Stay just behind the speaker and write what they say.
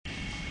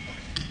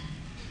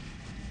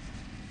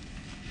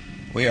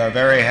We are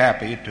very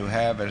happy to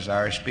have as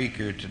our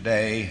speaker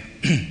today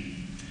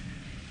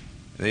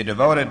the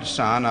devoted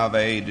son of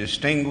a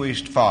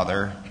distinguished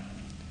father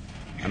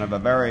and of a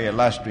very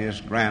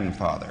illustrious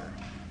grandfather.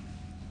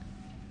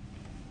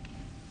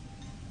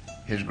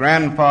 His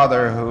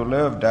grandfather, who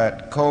lived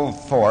at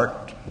Cove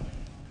Fort,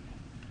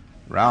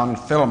 round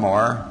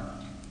Fillmore,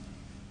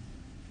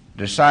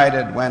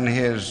 decided when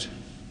his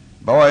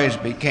boys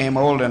became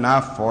old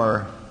enough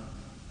for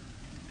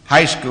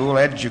high school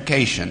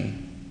education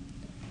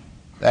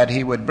that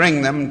he would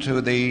bring them to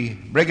the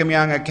Brigham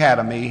Young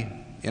Academy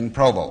in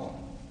Provo.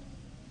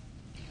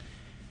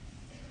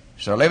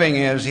 So living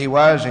as he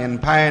was in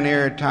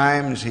pioneer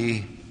times,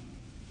 he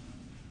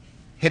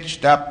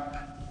hitched up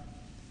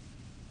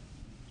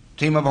a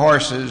team of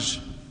horses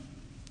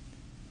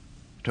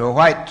to a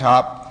white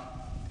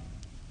top,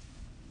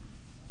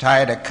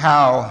 tied a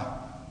cow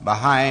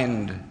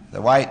behind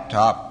the white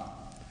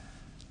top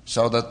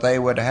so that they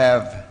would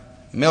have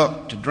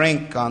milk to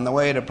drink on the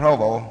way to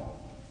Provo,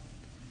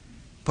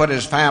 put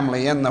his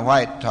family in the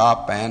white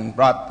top, and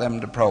brought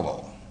them to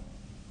Provo.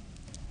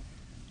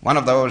 One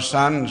of those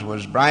sons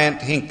was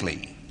Bryant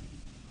Hinckley,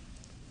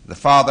 the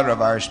father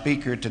of our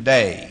speaker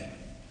today.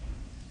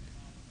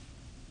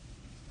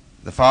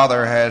 The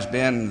father has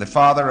been the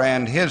father,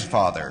 and his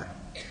father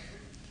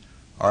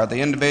are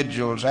the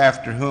individuals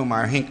after whom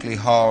our Hinckley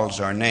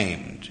halls are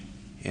named,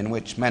 in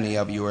which many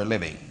of you are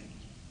living.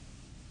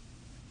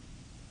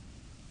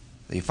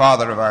 The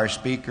father of our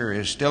speaker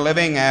is still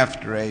living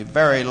after a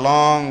very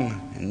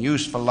long and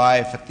useful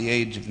life at the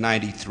age of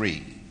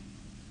 93.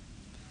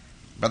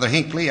 Brother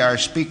Hinckley, our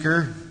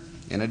speaker,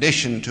 in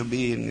addition to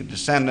being a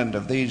descendant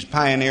of these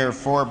pioneer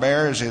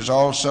forebears, is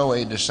also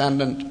a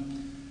descendant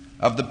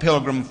of the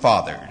Pilgrim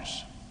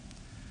Fathers.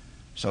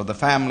 So the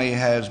family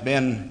has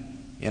been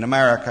in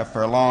America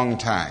for a long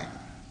time.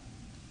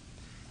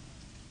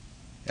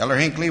 Elder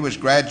Hinckley was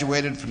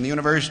graduated from the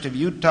University of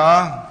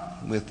Utah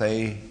with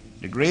a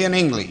degree in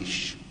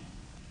English.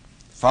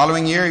 The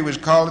following year he was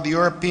called to the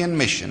European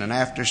Mission, and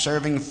after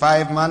serving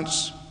 5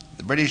 months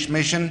the British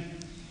Mission,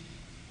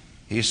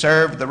 he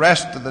served the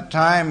rest of the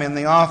time in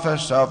the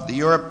office of the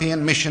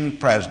European Mission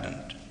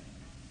President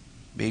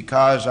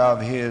because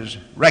of his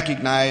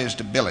recognized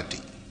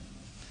ability.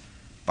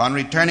 Upon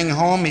returning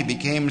home, he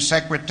became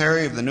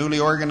secretary of the newly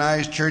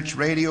organized Church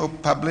Radio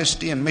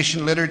Publicity and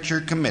Mission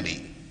Literature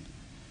Committee,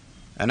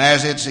 and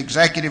as its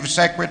executive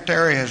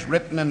secretary has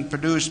written and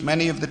produced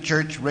many of the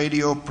church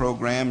radio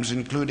programs,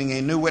 including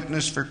A New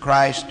Witness for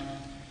Christ,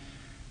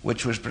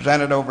 which was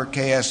presented over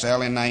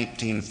KSL in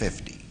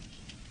 1950.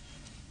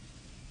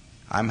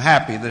 I'm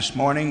happy this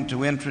morning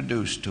to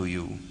introduce to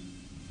you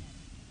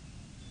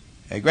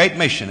a great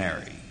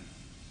missionary,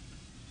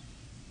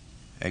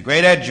 a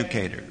great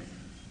educator.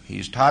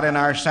 He's taught in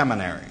our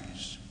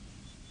seminaries,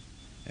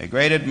 a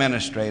great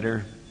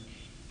administrator,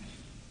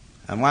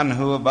 and one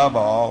who, above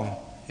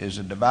all, is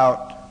a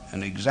devout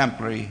and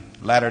exemplary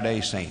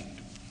Latter-day Saint,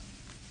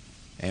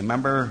 a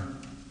member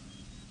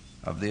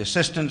of the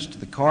Assistants to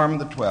the Quorum of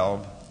the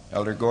 12,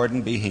 Elder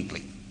Gordon B.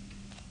 Hinckley.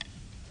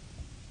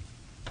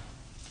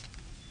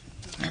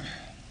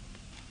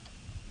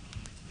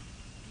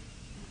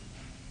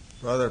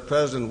 Brother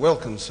President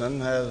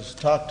Wilkinson has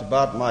talked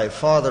about my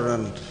father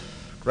and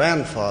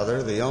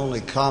grandfather. The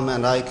only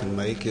comment I can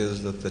make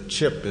is that the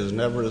chip is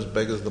never as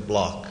big as the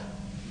block.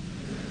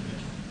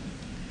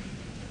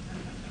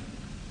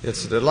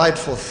 It's a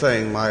delightful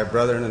thing, my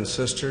brethren and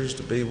sisters,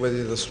 to be with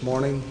you this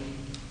morning.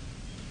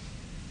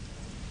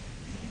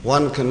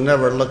 One can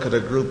never look at a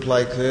group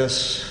like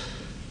this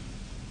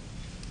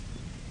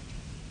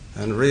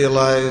and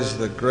realize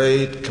the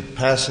great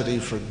capacity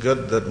for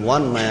good that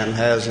one man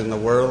has in the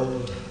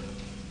world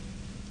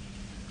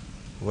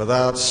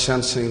without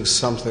sensing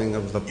something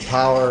of the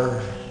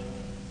power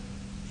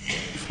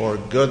for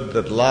good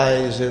that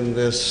lies in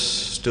this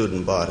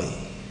student body.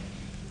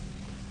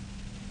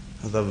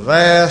 The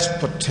vast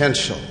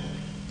potential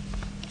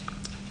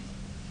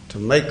to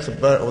make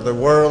the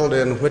world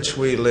in which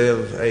we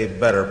live a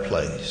better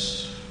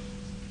place.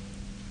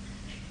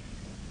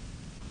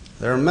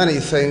 There are many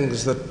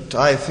things that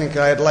I think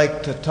I'd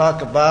like to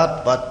talk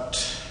about,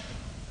 but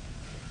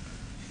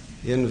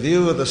in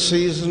view of the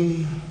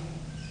season,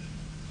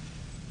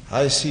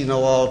 I see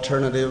no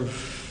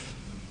alternative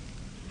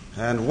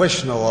and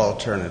wish no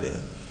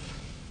alternative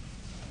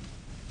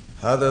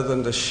other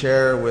than to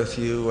share with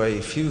you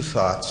a few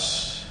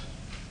thoughts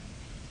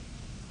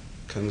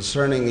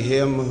concerning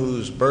him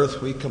whose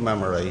birth we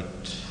commemorate,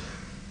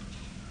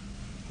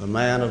 the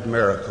man of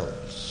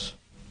miracles.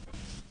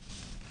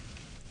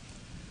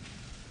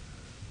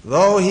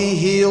 Though he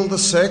healed the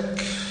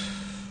sick,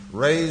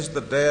 raised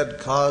the dead,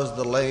 caused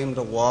the lame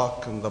to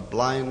walk and the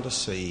blind to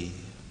see,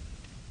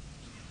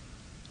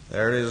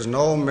 there is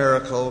no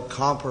miracle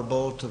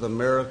comparable to the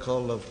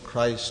miracle of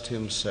Christ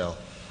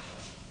himself.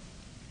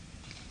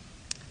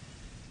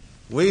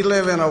 We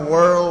live in a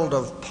world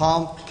of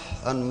pomp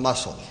and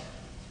muscle.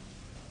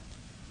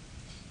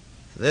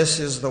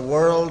 This is the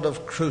world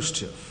of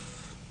Khrushchev.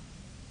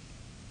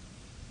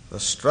 the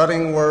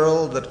strutting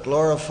world that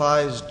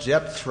glorifies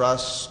jet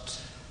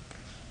thrust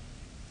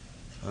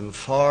and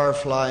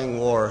far-flying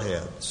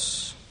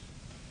warheads.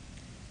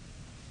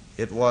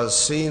 It was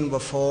seen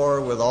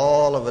before with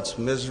all of its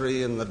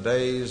misery in the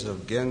days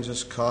of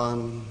Genghis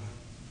Khan,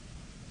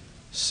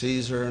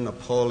 Caesar,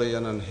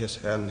 Napoleon,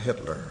 and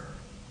Hitler.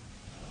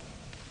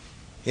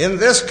 In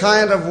this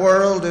kind of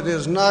world, it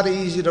is not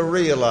easy to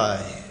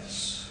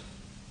realize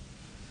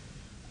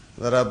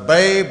that a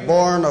babe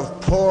born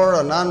of poor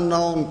and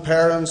unknown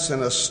parents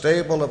in a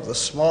stable of the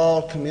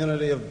small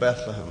community of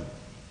Bethlehem,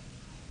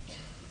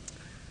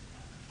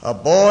 a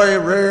boy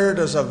reared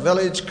as a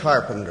village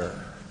carpenter,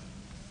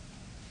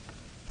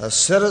 a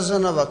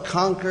citizen of a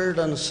conquered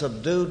and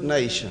subdued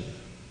nation,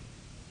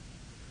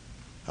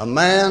 a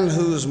man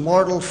whose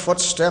mortal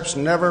footsteps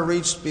never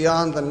reached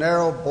beyond the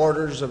narrow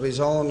borders of his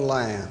own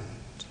land,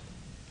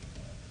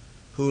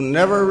 who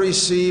never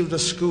received a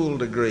school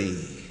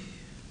degree,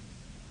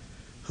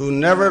 who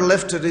never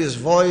lifted his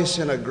voice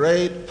in a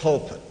great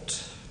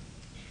pulpit,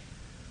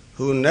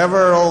 who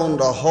never owned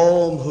a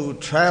home, who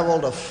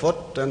traveled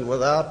afoot and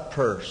without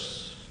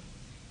purse,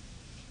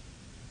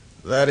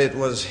 that it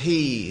was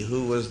he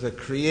who was the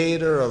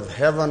creator of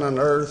heaven and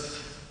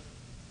earth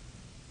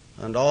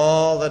and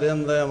all that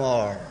in them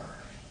are,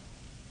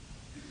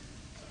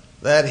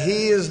 that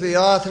he is the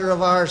author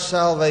of our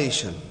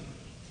salvation,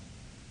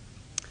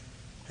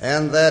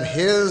 and that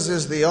his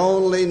is the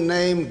only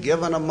name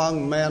given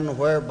among men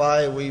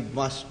whereby we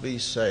must be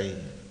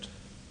saved.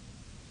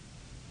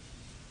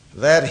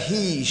 That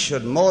he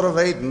should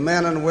motivate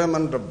men and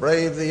women to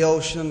brave the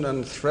ocean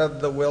and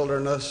thread the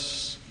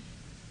wilderness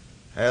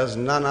as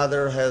none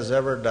other has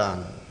ever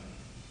done.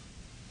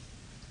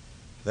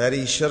 That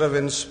he should have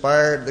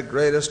inspired the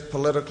greatest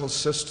political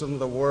system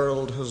the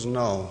world has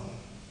known,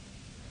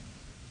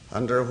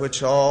 under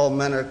which all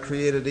men are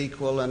created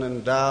equal and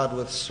endowed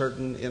with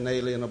certain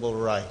inalienable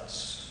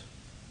rights.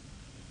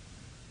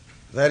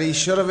 That he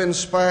should have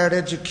inspired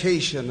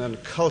education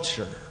and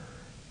culture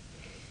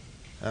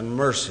and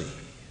mercy,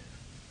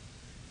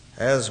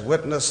 as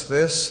witness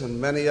this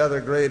and many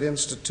other great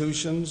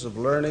institutions of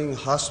learning,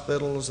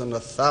 hospitals, and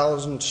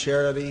 1,000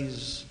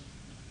 charities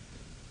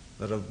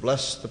that have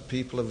blessed the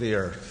people of the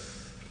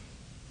earth.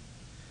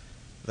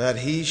 That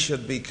he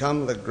should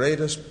become the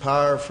greatest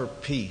power for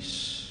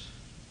peace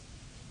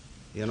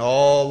in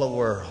all the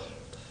world.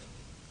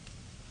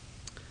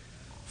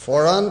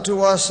 For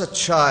unto us a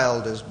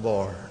child is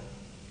born,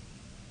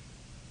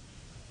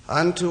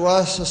 unto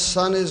us a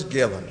son is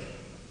given,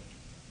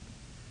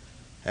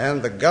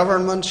 and the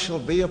government shall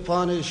be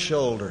upon his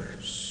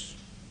shoulders,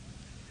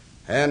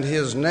 and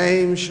his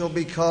name shall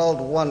be called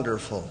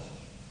Wonderful,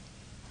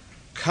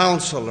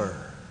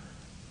 Counselor,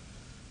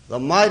 the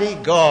Mighty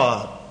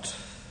God,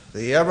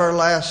 the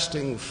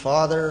Everlasting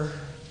Father,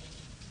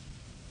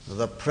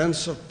 the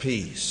Prince of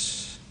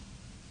Peace.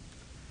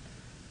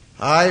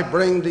 I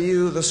bring to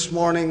you this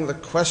morning the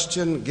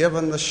question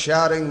given the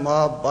shouting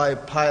mob by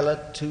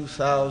Pilate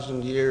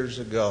 2,000 years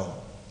ago.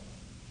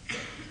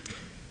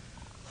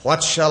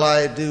 What shall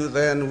I do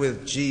then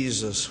with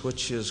Jesus,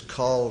 which is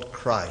called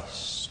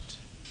Christ?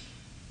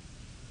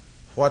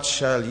 What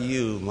shall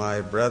you,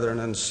 my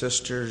brethren and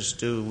sisters,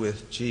 do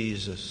with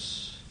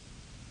Jesus,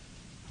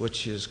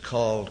 which is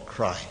called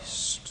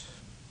Christ?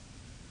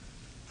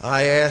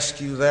 I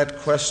ask you that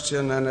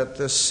question, and at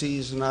this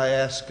season I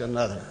ask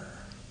another.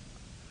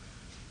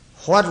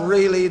 What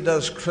really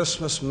does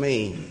Christmas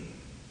mean?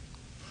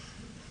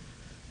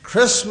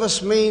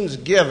 Christmas means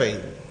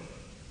giving.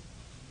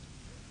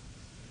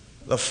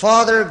 The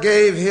Father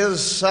gave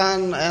his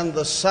Son, and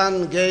the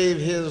Son gave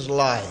his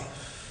life.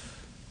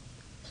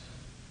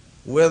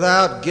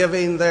 Without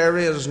giving, there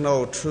is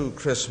no true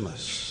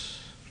Christmas.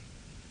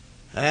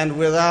 And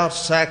without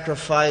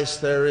sacrifice,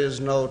 there is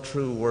no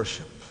true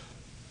worship.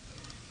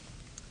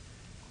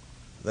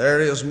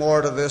 There is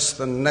more to this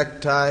than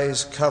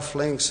neckties,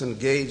 cufflinks,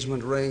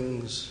 engagement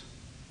rings,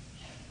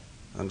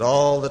 and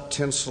all the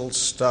tinseled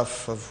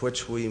stuff of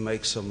which we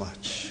make so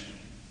much.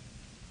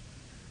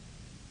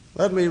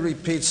 Let me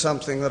repeat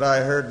something that I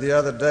heard the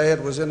other day.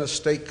 It was in a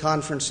state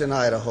conference in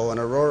Idaho, in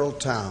a rural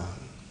town.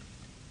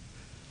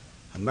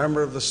 A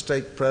member of the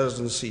state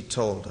presidency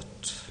told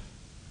it.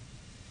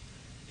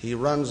 He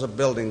runs a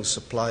building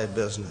supply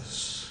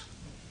business.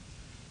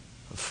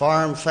 A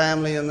farm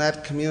family in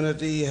that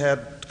community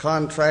had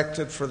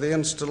contracted for the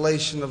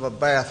installation of a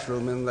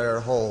bathroom in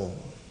their home.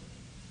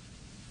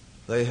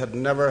 They had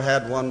never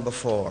had one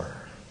before.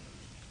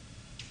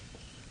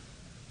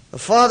 The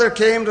father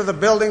came to the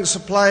building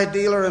supply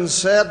dealer and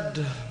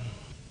said,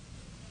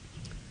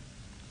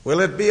 "Will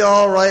it be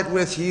all right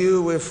with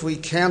you if we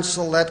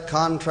cancel that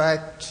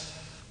contract?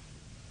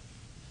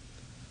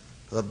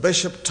 The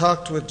bishop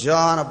talked with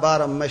John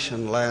about a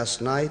mission last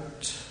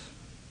night,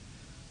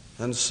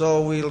 and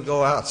so we'll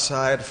go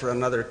outside for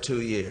another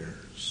 2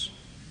 years."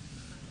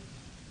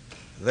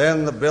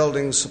 Then the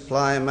building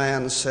supply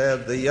man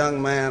said, "The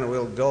young man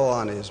will go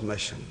on his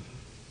mission,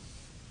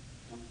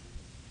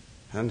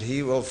 and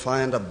he will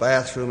find a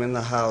bathroom in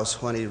the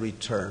house when he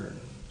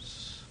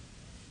returns."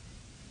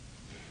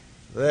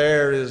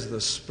 There is the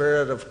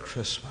spirit of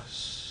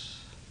Christmas.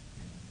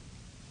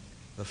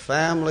 The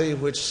family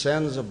which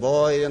sends a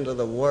boy into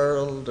the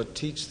world to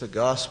teach the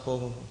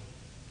gospel,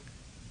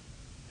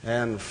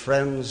 and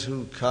friends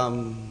who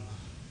come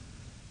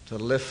to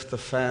lift the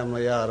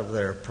family out of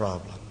their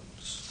problems.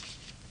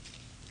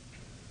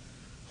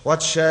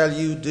 What shall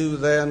you do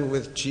then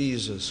with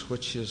Jesus,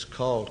 which is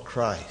called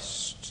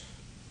Christ?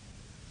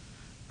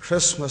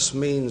 Christmas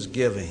means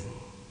giving.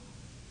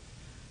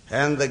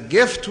 And the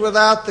gift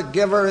without the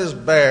giver is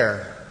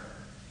bare.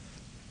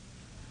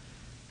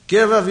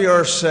 Give of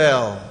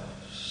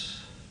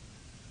yourselves.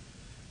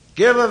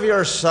 Give of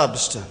your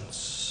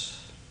substance.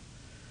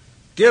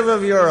 Give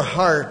of your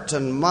heart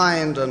and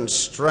mind and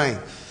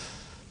strength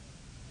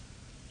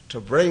to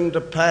bring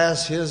to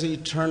pass His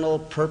eternal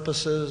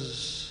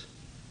purposes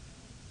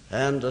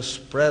and to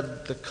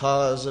spread the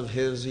cause of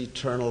His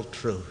eternal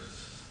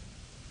truth.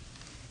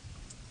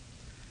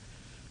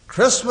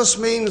 Christmas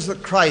means the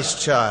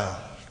Christ child.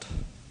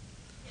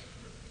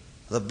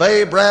 The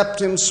babe wrapped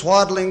in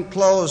swaddling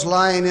clothes,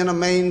 lying in a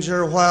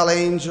manger while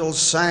angels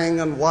sang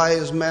and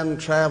wise men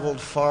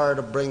traveled far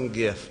to bring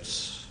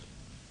gifts.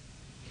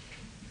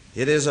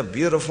 It is a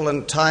beautiful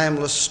and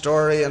timeless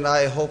story, and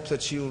I hope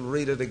that you'll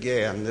read it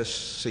again this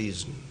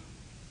season.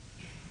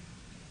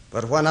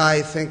 But when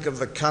I think of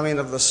the coming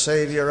of the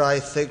Savior, I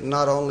think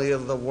not only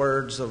of the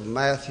words of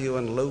Matthew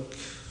and Luke,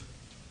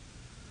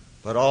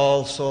 but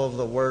also of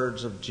the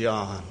words of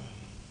John.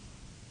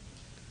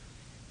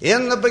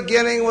 In the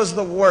beginning was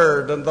the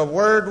Word, and the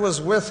Word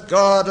was with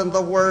God, and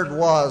the Word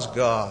was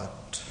God.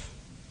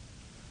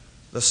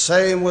 The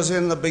same was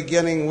in the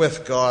beginning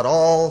with God.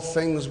 All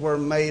things were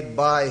made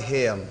by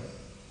Him,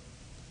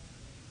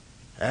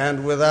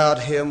 and without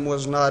Him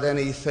was not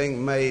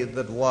anything made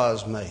that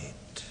was made.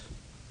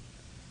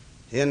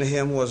 In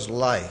Him was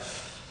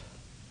life,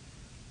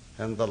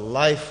 and the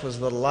life was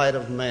the light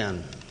of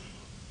men.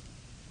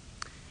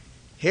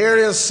 Here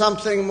is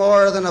something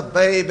more than a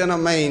babe in a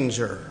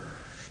manger.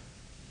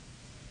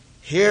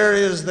 Here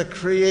is the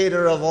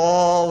Creator of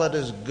all that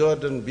is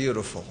good and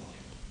beautiful.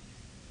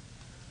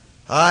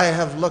 I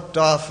have looked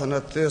often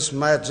at this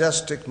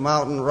majestic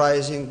mountain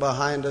rising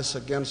behind us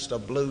against a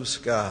blue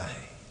sky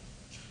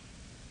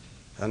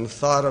and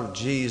thought of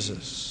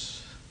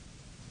Jesus,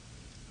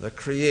 the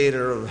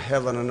Creator of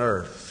heaven and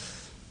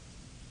earth.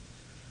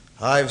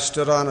 I've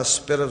stood on a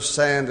spit of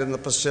sand in the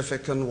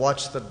Pacific and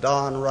watched the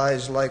dawn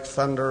rise like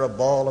thunder, a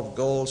ball of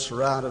gold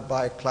surrounded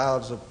by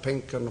clouds of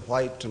pink and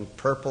white and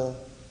purple,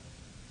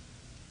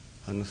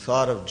 and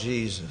thought of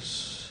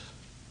Jesus,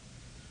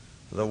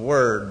 the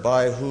Word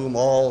by whom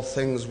all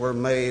things were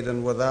made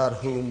and without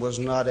whom was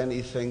not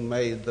anything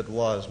made that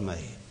was made.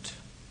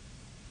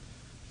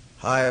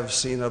 I have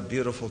seen a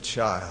beautiful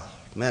child,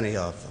 many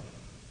of them,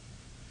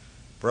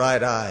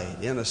 bright-eyed,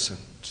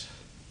 innocent,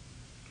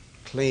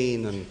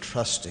 clean and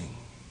trusting,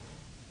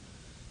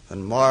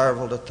 and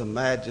marveled at the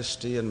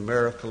majesty and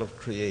miracle of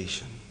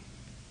creation.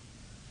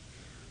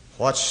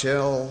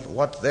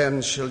 What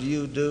then shall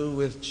you do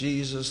with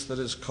Jesus that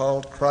is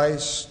called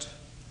Christ?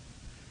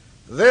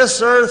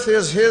 This earth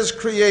is His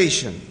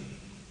creation.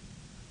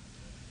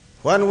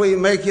 When we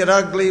make it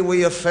ugly,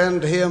 we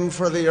offend Him,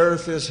 for the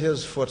earth is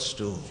His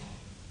footstool.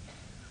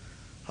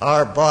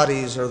 Our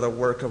bodies are the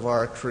work of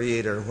our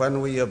Creator. When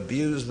we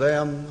abuse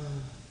them,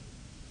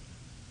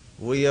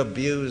 we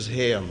abuse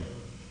Him.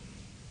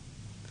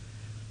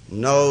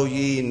 Know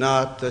ye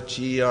not that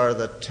ye are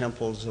the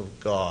temples of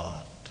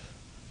God?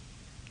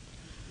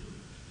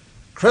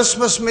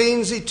 Christmas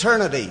means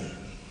eternity.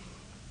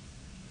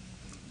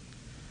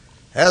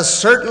 As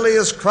certainly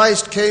as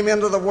Christ came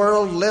into the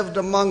world, lived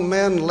among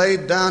men,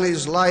 laid down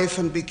His life,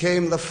 and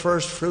became the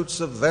first fruits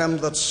of them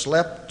that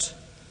slept,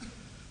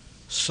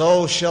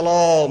 so shall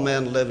all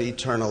men live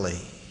eternally.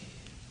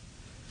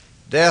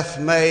 Death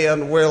may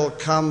and will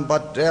come,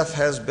 but death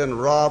has been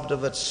robbed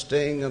of its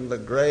sting and the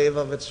grave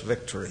of its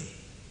victory.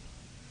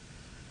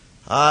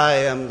 I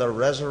am the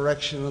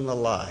resurrection and the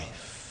life.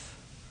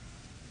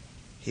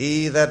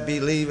 He that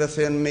believeth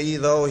in me,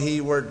 though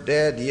he were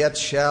dead, yet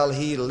shall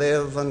he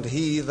live, and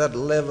he that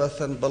liveth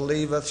and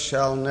believeth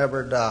shall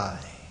never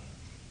die.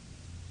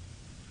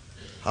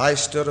 I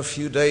stood a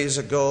few days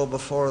ago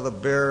before the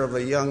bier of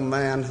a young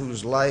man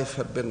whose life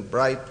had been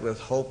bright with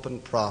hope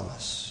and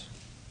promise.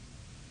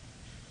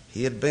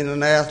 He had been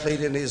an athlete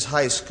in his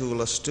high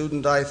school, a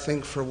student, I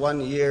think, for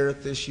 1 year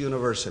at this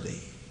university.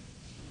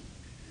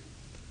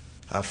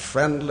 A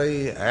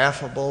friendly,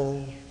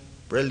 affable,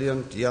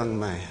 brilliant young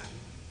man.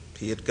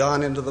 He had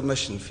gone into the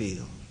mission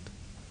field.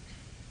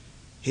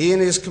 He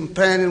and his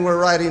companion were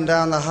riding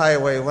down the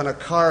highway when a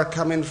car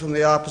coming from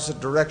the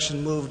opposite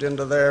direction moved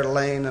into their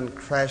lane and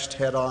crashed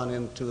head-on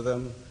into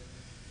them.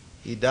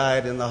 He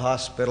died in the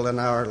hospital an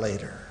hour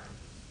later.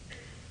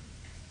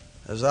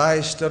 As I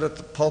stood at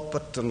the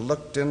pulpit and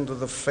looked into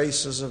the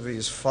faces of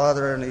his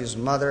father and his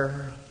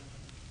mother,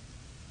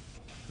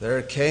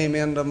 there came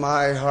into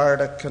my heart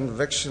a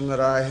conviction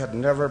that I had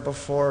never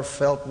before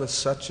felt with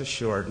such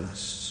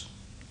assuredness.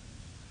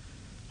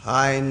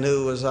 I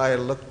knew as I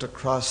looked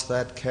across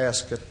that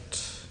casket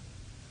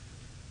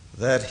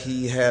that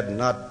he had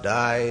not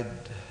died,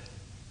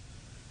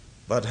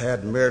 but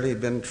had merely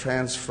been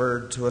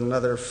transferred to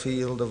another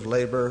field of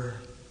labor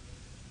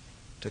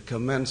to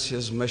commence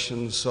his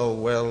mission so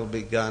well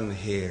begun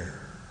here.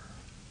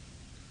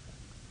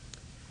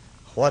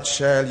 What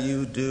shall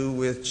you do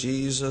with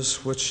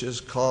Jesus, which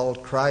is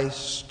called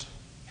Christ?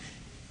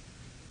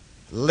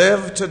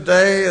 Live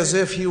today as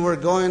if you were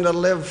going to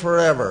live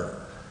forever,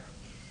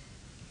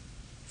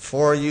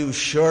 for you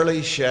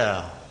surely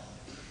shall.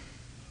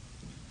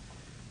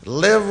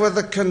 Live with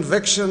the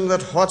conviction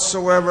that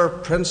whatsoever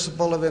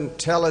principle of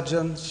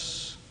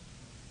intelligence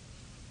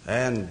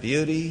and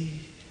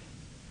beauty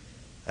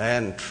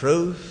and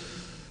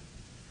truth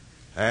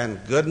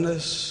and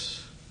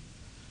goodness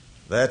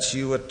that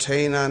you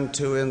attain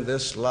unto in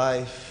this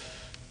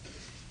life,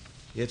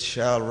 it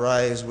shall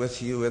rise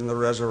with you in the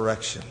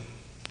resurrection.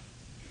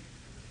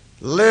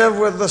 Live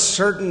with the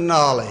certain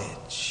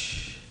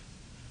knowledge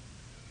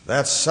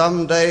that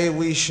someday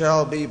we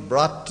shall be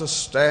brought to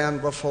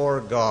stand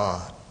before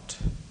God,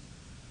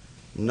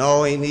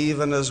 knowing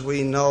even as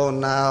we know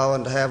now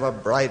and have a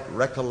bright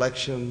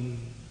recollection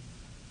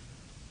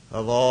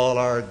of all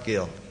our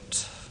guilt.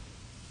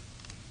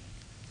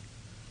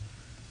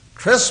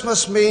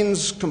 Christmas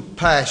means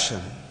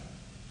compassion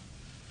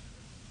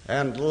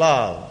and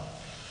love,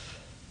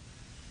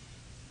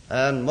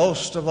 and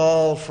most of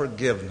all,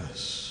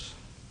 forgiveness.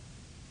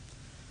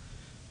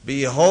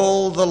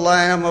 Behold the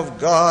Lamb of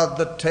God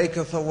that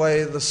taketh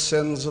away the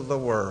sins of the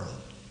world.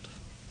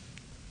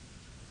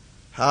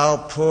 How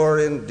poor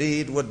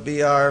indeed would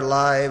be our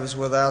lives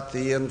without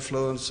the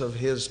influence of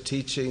his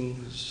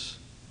teachings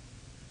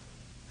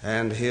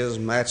and his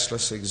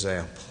matchless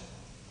example.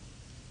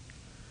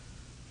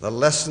 The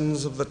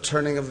lessons of the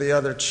turning of the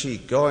other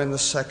cheek, going the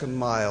second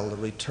mile, the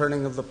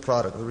return of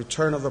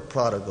the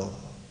prodigal.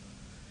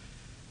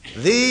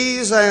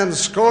 These and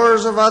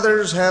scores of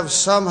others have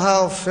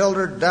somehow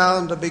filtered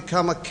down to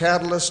become a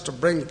catalyst to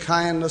bring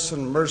kindness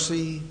and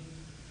mercy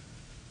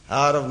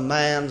out of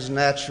man's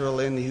natural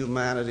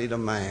inhumanity to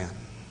man.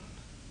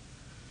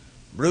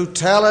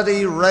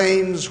 Brutality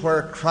reigns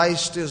where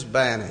Christ is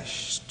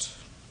banished.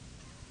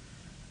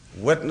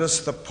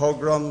 Witness the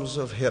pogroms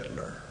of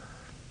Hitler.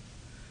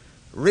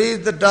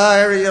 Read the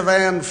diary of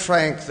Anne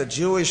Frank, the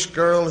Jewish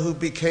girl who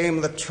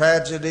became the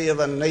tragedy of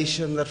a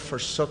nation that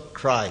forsook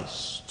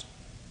Christ.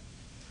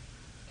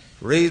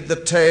 Read the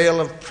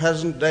tale of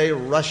present-day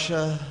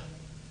Russia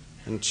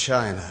and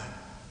China.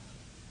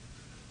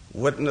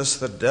 Witness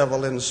the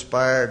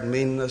devil-inspired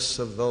meanness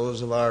of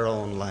those of our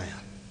own land.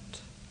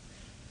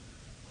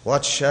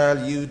 What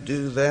shall you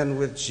do then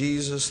with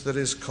Jesus that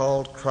is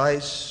called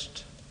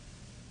Christ?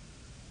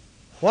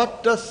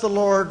 What doth the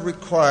Lord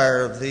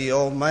require of thee,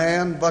 O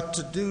man, but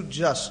to do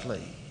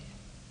justly,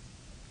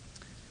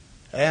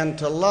 and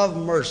to love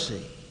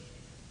mercy,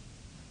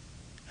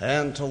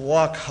 and to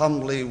walk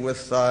humbly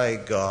with thy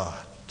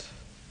God?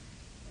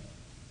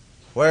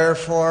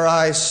 Wherefore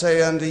I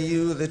say unto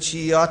you that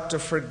ye ought to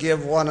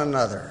forgive one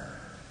another.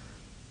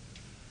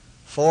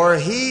 For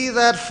he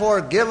that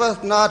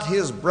forgiveth not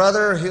his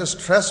brother his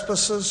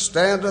trespasses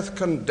standeth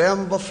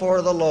condemned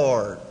before the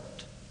Lord.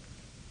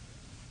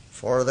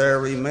 For there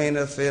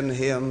remaineth in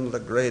him the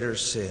greater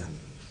sin.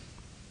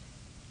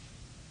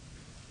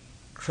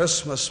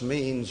 Christmas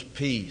means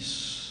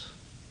peace.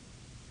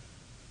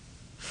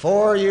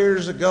 4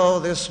 years ago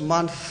this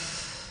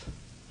month,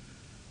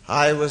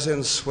 I was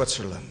in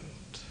Switzerland.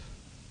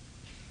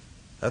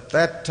 At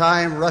that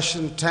time,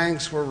 Russian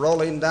tanks were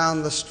rolling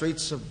down the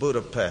streets of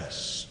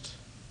Budapest,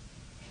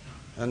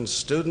 and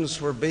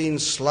students were being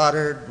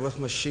slaughtered with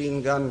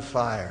machine gun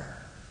fire.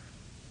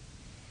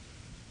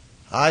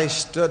 I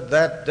stood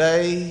that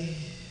day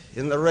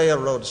in the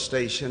railroad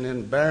station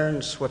in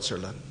Bern,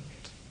 Switzerland.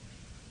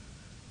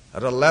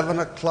 At 11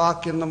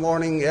 o'clock in the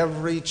morning,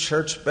 every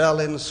church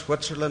bell in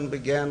Switzerland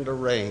began to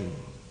ring.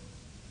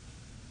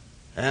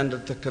 And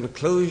at the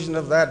conclusion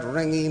of that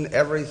ringing,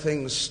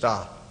 everything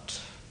stopped.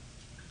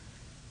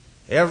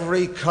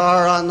 Every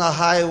car on the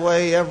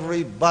highway,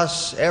 every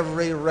bus,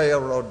 every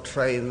railroad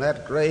train,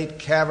 that great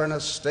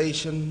cavernous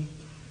station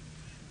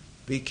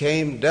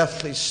became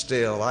deathly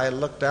still. I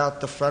looked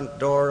out the front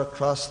door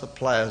across the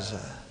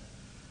plaza.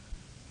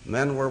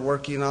 Men were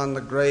working on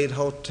the great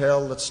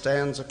hotel that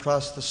stands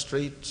across the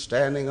street,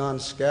 standing on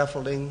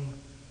scaffolding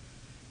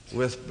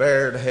with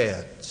bared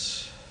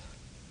heads.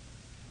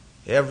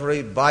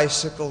 Every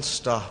bicycle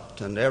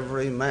stopped, and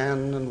every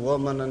man and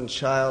woman and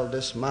child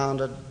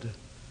dismounted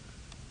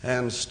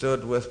and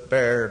stood with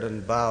bared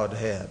and bowed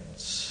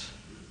heads.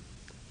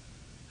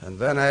 And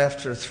then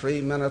after 3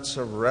 minutes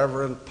of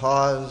reverent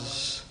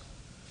pause,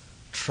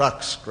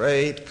 trucks,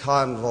 great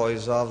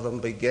convoys of them,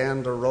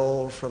 began to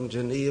roll from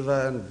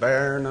Geneva and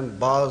Bern and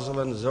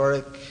Basel and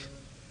Zurich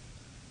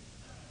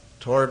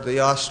toward the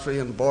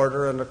Austrian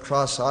border and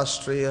across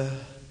Austria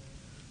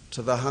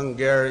to the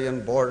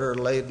Hungarian border,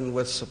 laden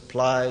with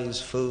supplies,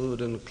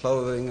 food and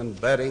clothing and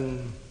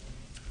bedding.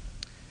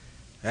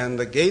 And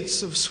the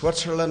gates of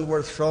Switzerland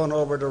were thrown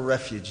over to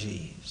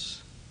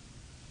refugees.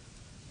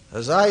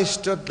 As I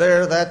stood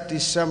there that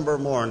December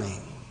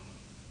morning,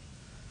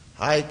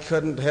 I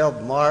couldn't help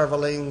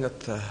marveling at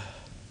the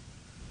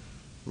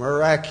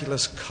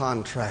miraculous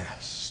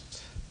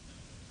contrast.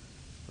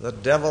 The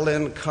devil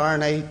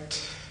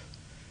incarnate,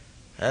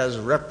 as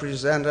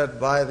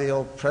represented by the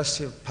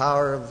oppressive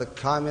power of the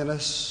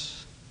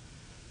communists,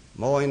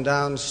 mowing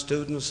down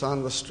students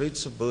on the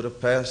streets of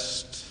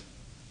Budapest,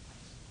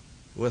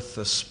 with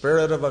the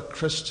spirit of a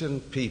Christian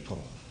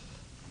people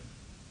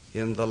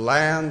in the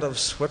land of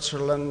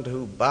Switzerland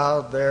who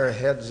bowed their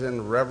heads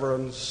in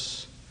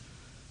reverence,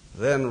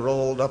 then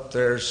rolled up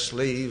their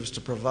sleeves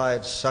to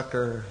provide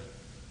succor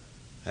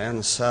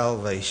and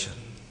salvation.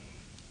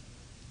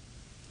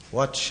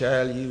 What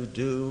shall you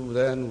do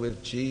then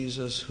with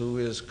Jesus, who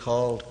is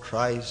called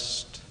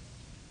Christ?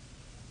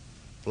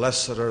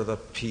 Blessed are the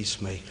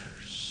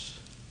peacemakers,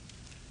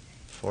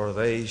 for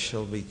they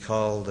shall be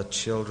called the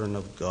children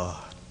of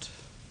God.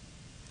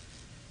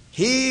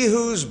 He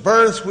whose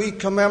birth we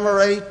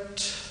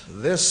commemorate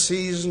this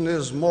season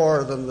is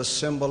more than the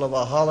symbol of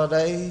a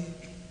holiday.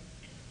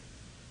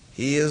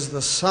 He is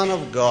the Son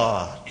of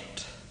God,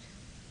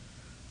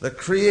 the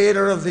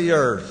Creator of the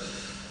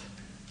earth,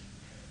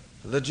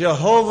 the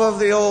Jehovah of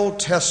the Old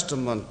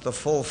Testament, the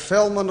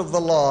fulfillment of the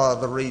law,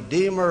 the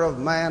Redeemer of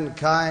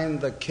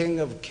mankind, the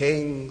King of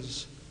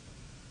kings,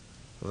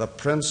 the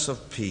Prince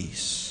of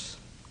peace.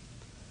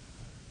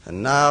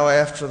 And now,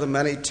 after the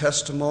many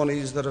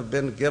testimonies that have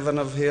been given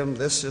of him,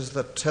 this is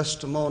the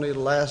testimony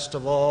last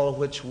of all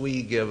which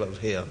we give of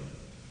him,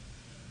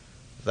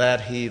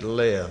 that he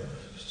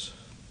lives.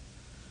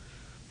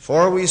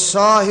 For we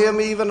saw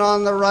him even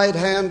on the right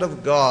hand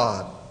of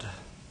God,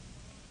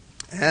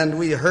 and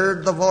we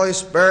heard the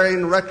voice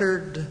bearing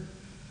record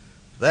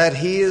that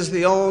he is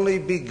the only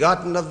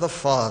begotten of the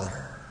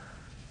Father,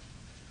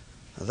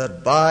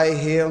 that by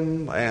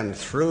him and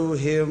through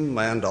him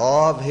and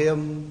of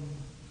him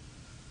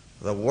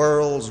the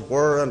worlds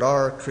were and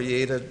are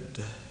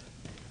created,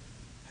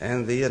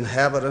 and the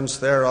inhabitants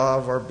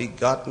thereof are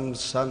begotten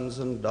sons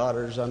and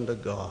daughters unto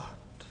God.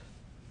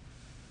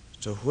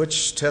 To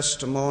which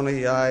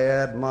testimony I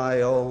add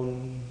my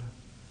own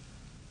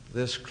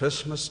this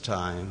Christmas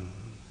time.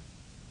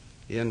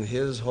 In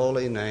his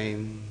holy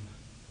name,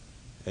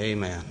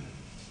 amen.